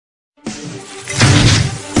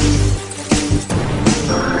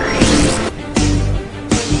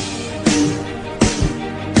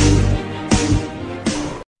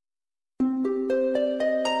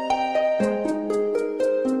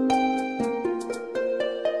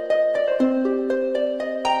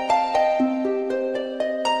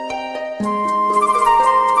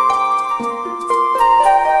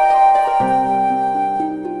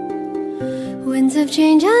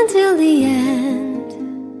change until the end.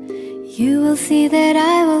 You will see that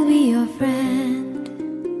I will be your friend.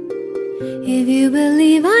 If you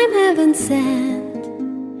believe I'm heaven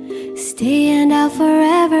sent, stay and I'll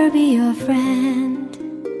forever be your friend.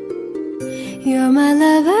 You're my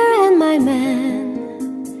lover and my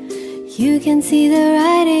man. You can see the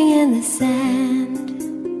writing in the sand.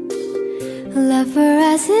 Love for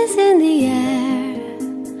us is in the air.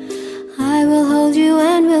 I will hold you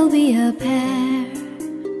and we'll be a pair.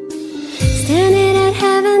 Standing at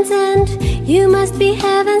heaven's end, you must be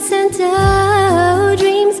heaven sent. Oh,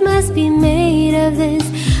 dreams must be made of this.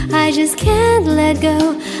 I just can't let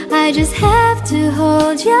go. I just have to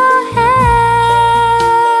hold your hand.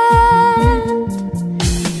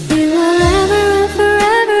 You will ever and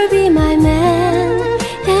forever be my man,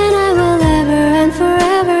 and I will ever and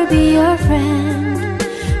forever be your friend.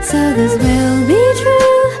 So this will be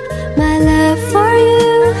true, my love for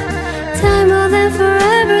you. Time will then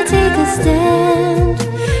forever take a stand.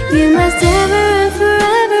 You must ever and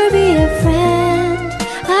forever be a friend.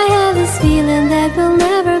 I have this feeling that we'll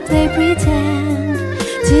never play pretend.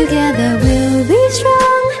 Together we'll be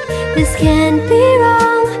strong, this can't be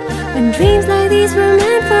wrong. When dreams like these were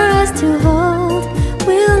meant for us to hold,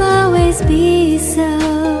 we'll always be